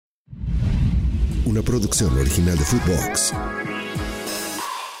una producción original de Footbox.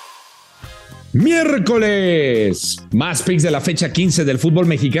 Miércoles, más picks de la fecha 15 del fútbol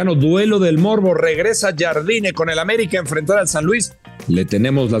mexicano, duelo del morbo, regresa Jardine con el América a enfrentar al San Luis, le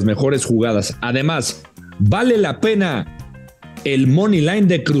tenemos las mejores jugadas, además, ¿vale la pena el money line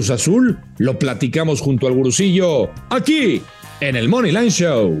de Cruz Azul? Lo platicamos junto al gurusillo, aquí en el Money Line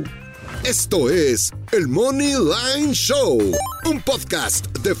Show. Esto es el Money Line Show, un podcast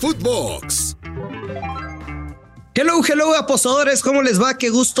de Footbox. Hello apostadores, ¿cómo les va? Qué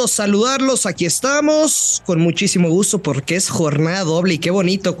gusto saludarlos, aquí estamos con muchísimo gusto porque es jornada doble y qué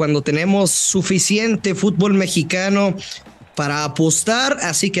bonito cuando tenemos suficiente fútbol mexicano para apostar,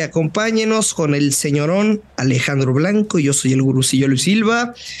 así que acompáñenos con el señorón Alejandro Blanco, yo soy el gurusillo Luis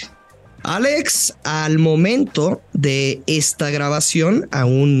Silva. Alex, al momento de esta grabación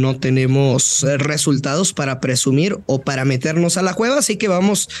aún no tenemos resultados para presumir o para meternos a la cueva, así que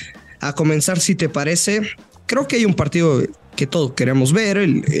vamos a comenzar si te parece. Creo que hay un partido que todos queremos ver,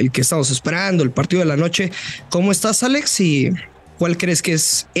 el que estamos esperando, el partido de la noche. ¿Cómo estás, Alex? ¿Y cuál crees que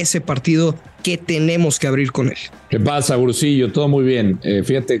es ese partido que tenemos que abrir con él? ¿Qué pasa, gurusillo? Todo muy bien.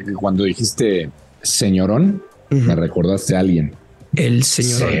 Fíjate que cuando dijiste señorón, me recordaste a alguien. El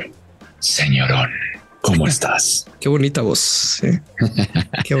señorón. Señorón, ¿cómo estás? Qué bonita voz.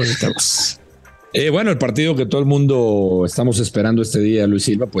 Qué bonita voz. Bueno, el partido que todo el mundo estamos esperando este día, Luis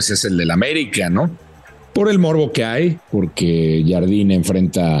Silva, pues es el del América, ¿no? Por el morbo que hay, porque Jardine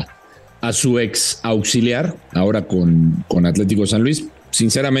enfrenta a su ex auxiliar, ahora con Atlético San Luis.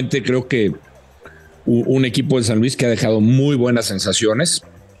 Sinceramente creo que un equipo de San Luis que ha dejado muy buenas sensaciones.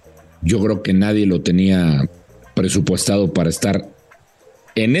 Yo creo que nadie lo tenía presupuestado para estar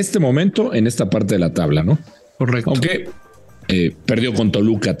en este momento, en esta parte de la tabla, ¿no? Correcto. Aunque perdió con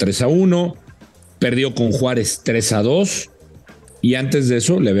Toluca 3-1, perdió con Juárez 3-2, y antes de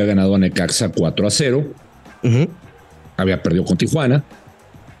eso le había ganado a Necaxa 4-0. Había perdido con Tijuana,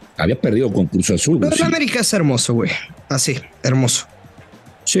 había perdido con Cruz Azul. Pero el América es hermoso, güey. Así, hermoso.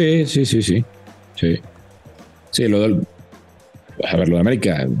 Sí. Sí, lo de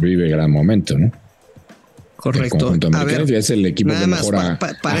América vive gran momento, ¿no? Correcto. A ver, es el equipo que mejor ha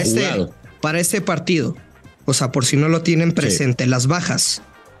jugado. Para este partido, o sea, por si no lo tienen presente, las bajas.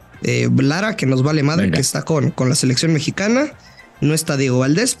 Lara, que nos vale madre, que está con la selección mexicana. No está Diego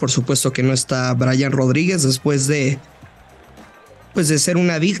Valdés, por supuesto que no está Brian Rodríguez después de ser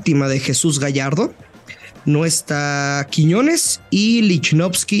una víctima de Jesús Gallardo. No está Quiñones y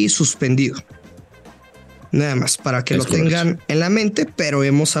Lichnowsky suspendido. Nada más para que lo tengan en la mente, pero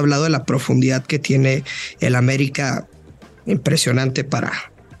hemos hablado de la profundidad que tiene el América, impresionante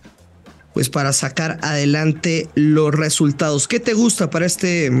para sacar adelante los resultados. ¿Qué te gusta para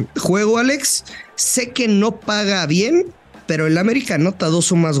este juego, Alex? Sé que no paga bien, pero el América anota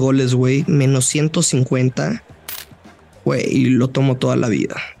 2 o más goles, güey. Menos 150. Güey, y lo tomo toda la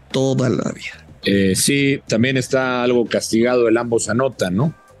vida. Toda la vida. Sí, también está algo castigado, el ambos anotan,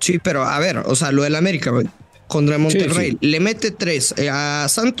 ¿no? Sí, pero a ver, o sea, lo del América, güey. Contra Monterrey, le mete 3. A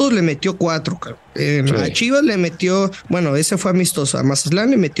Santos le metió 4. A Chivas le metió, bueno, ese fue amistoso. A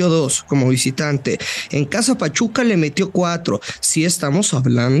Mazatlán le metió 2 como visitante. En casa Pachuca le metió 4. Sí estamos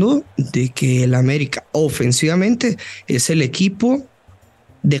hablando de que el América ofensivamente es el equipo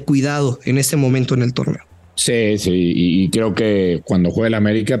de cuidado en este momento en el torneo. Sí, y creo que cuando juegue el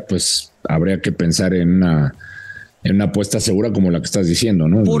América, pues habría que pensar en una apuesta segura como la que estás diciendo,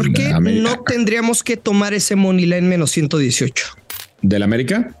 ¿no? ¿Por qué no tendríamos que tomar ese money line menos 118? ¿Del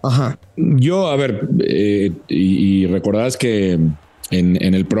América? Ajá. Yo, a ver, y recordarás que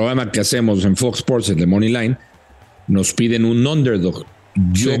en el programa que hacemos en Fox Sports, el de Money Line, nos piden un underdog.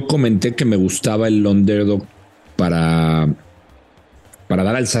 Yo comenté que me gustaba el underdog para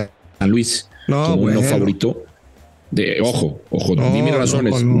dar al San Luis como uno favorito. Ojo, di mis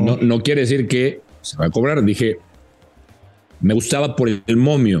razones. No quiere decir que se va a cobrar. Dije, me gustaba por el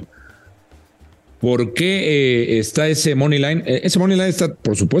momio. ¿Por qué está ese money line? Ese money line está,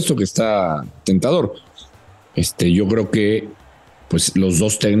 por supuesto que está tentador. Yo creo que pues los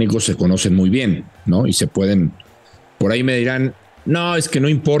dos técnicos se conocen muy bien, ¿no? Y se pueden, por ahí me dirán, no, es que no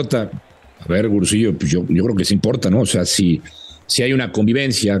importa. A ver, Gurusillo, pues yo creo que sí importa, ¿no? O sea, si hay una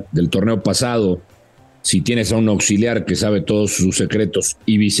convivencia del torneo pasado, si tienes a un auxiliar que sabe todos sus secretos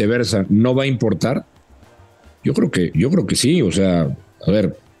y viceversa, ¿no va a importar? Yo creo que sí, o sea, a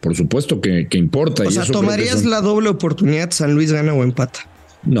ver, por supuesto que importa. O sea, ¿tomarías la doble oportunidad, San Luis gana o empata?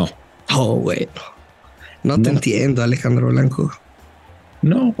 No. Oh, bueno. No te entiendo, Alejandro Blanco.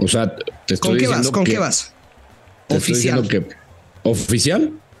 No, o sea, te estoy diciendo ¿Con qué vas? Oficial.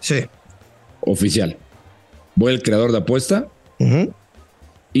 ¿Oficial? Sí. Oficial. Voy al creador de apuesta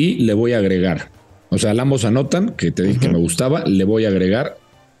y le voy a agregar O sea, al ambos anotan, que te dije que me gustaba, le voy a agregar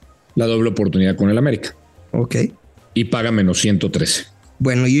la doble oportunidad con el América. Ok. Y paga menos 113.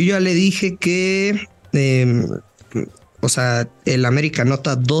 Bueno, yo ya le dije que, o sea, el América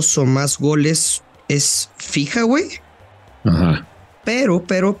anota 2 o más goles es fija, güey. Ajá. Pero,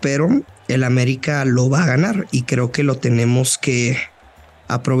 el América lo va a ganar y creo que lo tenemos que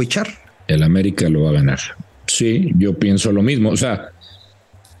aprovechar. El América lo va a ganar. Sí, yo pienso lo mismo. O sea,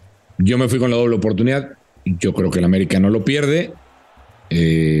 yo me fui con la doble oportunidad. Yo creo que el América no lo pierde.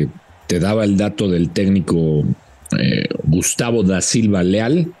 Te daba el dato del técnico Gustavo da Silva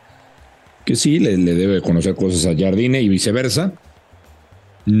Leal, que sí, le debe conocer cosas a Jardine y viceversa.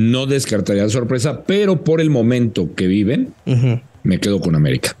 No descartaría la sorpresa, pero por el momento que viven, me quedo con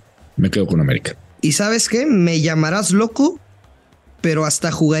América. ¿Y sabes qué? Me llamarás loco, pero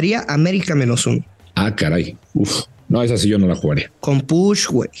hasta jugaría América -1. Ah, caray. Uf. No, esa sí yo no la jugaría. Con push,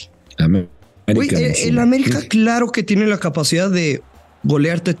 güey. Güey, el América claro que tiene la capacidad de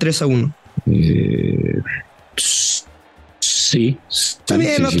golearte 3-1. Sí. Está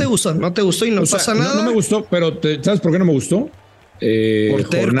bien, sí, no te gustó y no pasa nada. No me gustó, pero ¿sabes por qué no me gustó? Por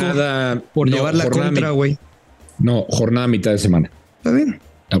terco, por llevar la contra, güey. No, jornada mitad de semana. Está bien.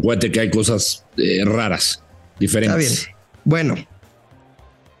 Acuérdate que hay cosas raras, diferentes. Está bien. Bueno.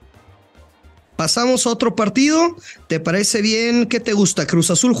 Pasamos a otro partido. ¿Te parece bien? ¿Qué te gusta?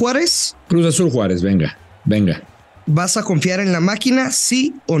 ¿Cruz Azul Juárez? Cruz Azul Juárez, venga. ¿Vas a confiar en la máquina,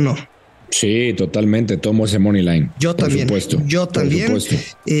 sí o no? Sí, totalmente. Tomo ese money line. Yo también. Yo también.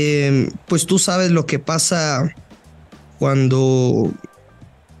 Pues tú sabes lo que pasa cuando...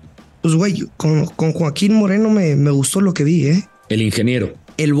 Pues güey, con Joaquín Moreno me gustó lo que vi, ¿eh? El ingeniero.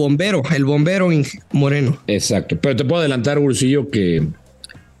 El bombero Moreno. Exacto. Pero te puedo adelantar, Ursillo, que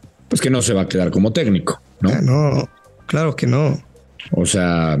pues que no se va a quedar como técnico, ¿no? No, claro que no. O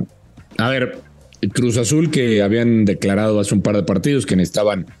sea, a ver, Cruz Azul, que habían declarado hace un par de partidos que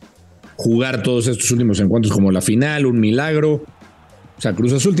necesitaban jugar todos estos últimos encuentros como la final, un milagro. O sea,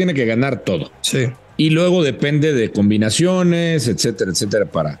 Cruz Azul tiene que ganar todo. Sí. Y luego depende de combinaciones, etcétera,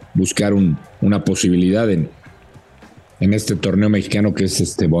 para buscar una posibilidad en este torneo mexicano que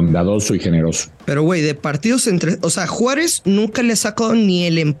es bondadoso y generoso. Pero güey, de partidos o sea, Juárez nunca le sacó ni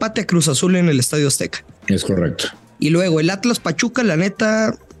el empate a Cruz Azul en el Estadio Azteca. Es correcto. Y luego el Atlas Pachuca, la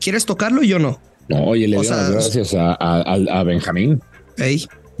neta, ¿quieres tocarlo? Yo no. No, oye, le dio las gracias a Benjamín. Ey.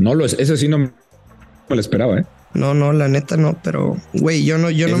 No ese sí no me lo esperaba, ¿eh? No, la neta no, pero güey, yo no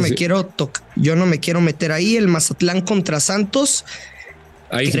me quiero meter ahí. El Mazatlán contra Santos.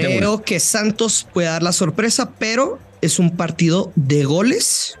 Ahí creo que Santos puede dar la sorpresa, pero es un partido de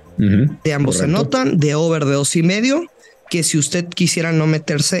goles. De ambos se notan, de over de 2.5, que si usted quisiera no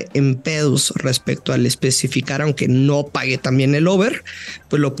meterse en pedos respecto al especificar, aunque no pague también el over,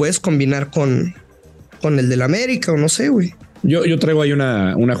 pues lo puedes combinar con el del América o no sé, güey. Yo traigo ahí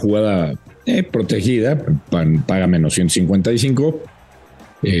una jugada protegida, paga menos 155.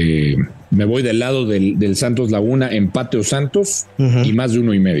 Me voy del lado del Santos Laguna, empate o Santos y más de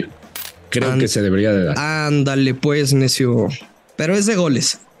 1.5. Creo que se debería de dar. Ándale pues, necio. Pero es de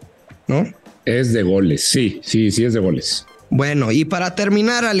goles, ¿no? Es de goles, sí, es de goles. Bueno, y para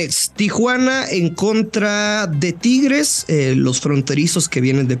terminar, Alex, Tijuana en contra de Tigres, los fronterizos que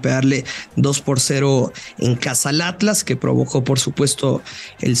vienen de pegarle 2-0 en casa al Atlas, que provocó, por supuesto,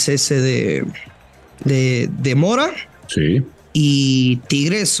 el cese de Mora. Sí. Y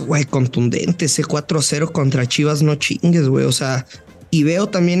Tigres, güey, contundente, ese 4-0 contra Chivas, no chingues, güey, o sea, y veo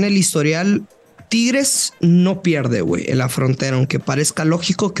también el historial. Tigres no pierde, güey, en la frontera, aunque parezca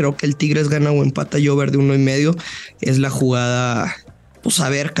lógico. Creo que el Tigres gana o empata y over de 1.5 es la jugada. Pues a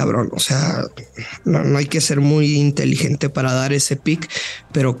ver, cabrón, o sea, no hay que ser muy inteligente para dar ese pick,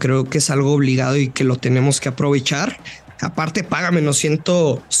 pero creo que es algo obligado y que lo tenemos que aprovechar. Aparte, paga menos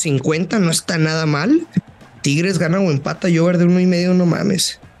 150, no está nada mal. Tigres gana o empata y over de 1.5, no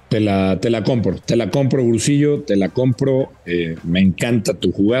mames. Te la compro, Grusillo, te la compro. Me encanta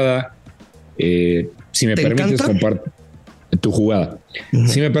tu jugada. Si me permites compartir tu jugada,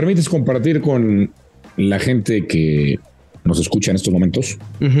 si me permites compartir con la gente que nos escucha en estos momentos,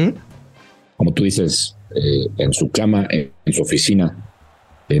 como tú dices, en su cama, en su oficina,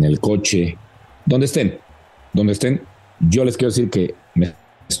 en el coche, donde estén, yo les quiero decir que me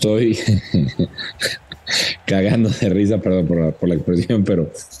estoy cagando de risa, perdón por la expresión,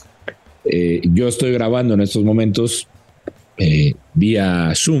 pero yo estoy grabando en estos momentos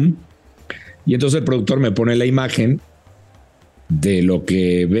vía Zoom. Y entonces el productor me pone la imagen de lo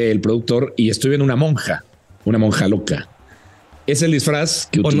que ve el productor y estoy viendo una monja loca. Es el disfraz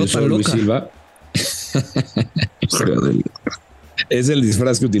que utilizó Luis Silva. Es el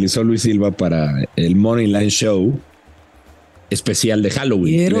disfraz que utilizó Luis Silva para el Money Line Show especial de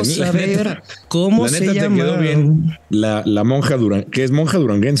Halloween. Quiero saber cómo se llama. Te quedó bien la monja que es monja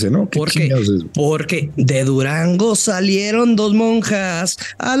duranguense, ¿no? Porque de Durango salieron 2 monjas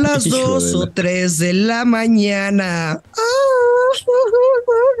a las 2 o 3 de la mañana.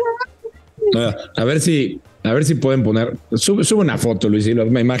 A ver si pueden poner. Sube una foto, Luis Silva.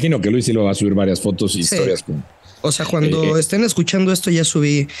 Me imagino que Luis Silva va a subir varias fotos y historias con. O sea, cuando estén escuchando esto, ya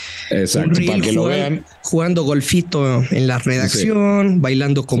subí. Exacto, para que lo vean. Jugando golfito en la redacción,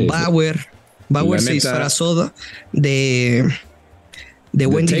 bailando con Bauer. Bauer se disfrazó de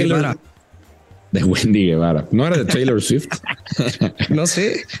Wendy Guevara. De Wendy Guevara. ¿No era de Taylor Swift? No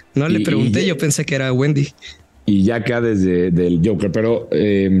sé, no le pregunté, yo pensé que era Wendy. Y ya acá desde el Joker, pero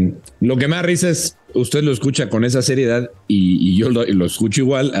lo que me da risa es usted lo escucha con esa seriedad y yo lo escucho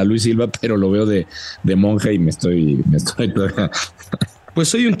igual a Luis Silva, pero lo veo de monja y me estoy pues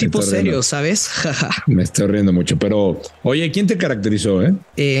soy un tipo serio, ¿sabes? Me estoy riendo mucho, pero oye, ¿quién te caracterizó?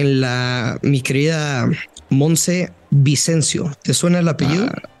 Mi querida Monse Vicencio. ¿Te suena el apellido?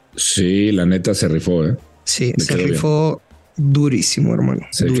 Sí, la neta se rifó, Sí, se rifó bien. Durísimo, hermano.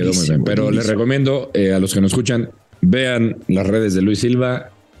 Se quedó muy bien. Pero les recomiendo a los que nos escuchan, vean las redes de Luis Silva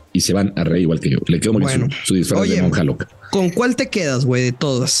y se van a reír igual que yo. Le quedó muy bien su disfraz de monja loca. ¿Con cuál te quedas, güey, de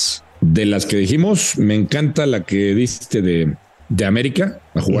todas? De las que dijimos, me encanta la que diste de América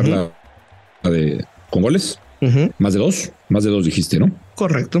a jugar la con goles. Más de dos dijiste, ¿no?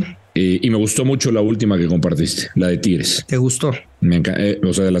 Correcto. Y me gustó mucho la última que compartiste, la de Tigres. ¿Te gustó? Me encanta.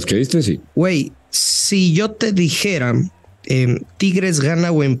 O sea, de las que diste, sí. Güey, si yo te dijera Tigres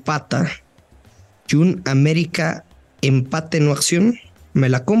gana o empata y un América empate no acción, ¿me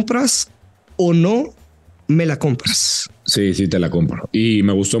la compras o no me la compras? Sí, te la compro. Y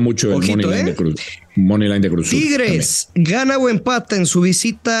me gustó mucho el Money Line de Cruz. Money Line de Cruz. Tigres gana o empata en su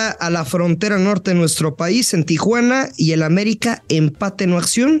visita a la frontera norte de nuestro país, en Tijuana, y el América empate no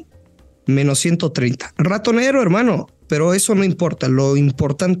acción, menos 130. Ratonero, hermano, pero eso no importa. Lo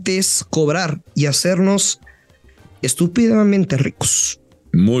importante es cobrar y hacernos estúpidamente ricos.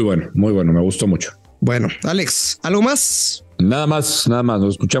 Muy bueno, me gustó mucho. Bueno, Alex, ¿algo más? Nada más.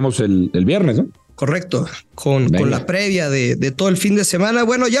 Nos escuchamos el viernes, ¿no? Correcto, con la previa de todo el fin de semana.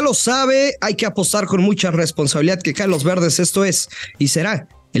 Bueno, ya lo sabe, hay que apostar con mucha responsabilidad que caen los verdes. Esto es y será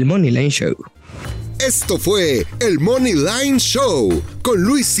el Money Line Show. Esto fue el Money Line Show con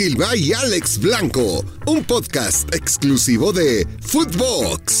Luis Silva y Alex Blanco, un podcast exclusivo de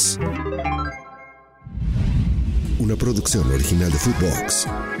Footbox. Una producción original de Footbox.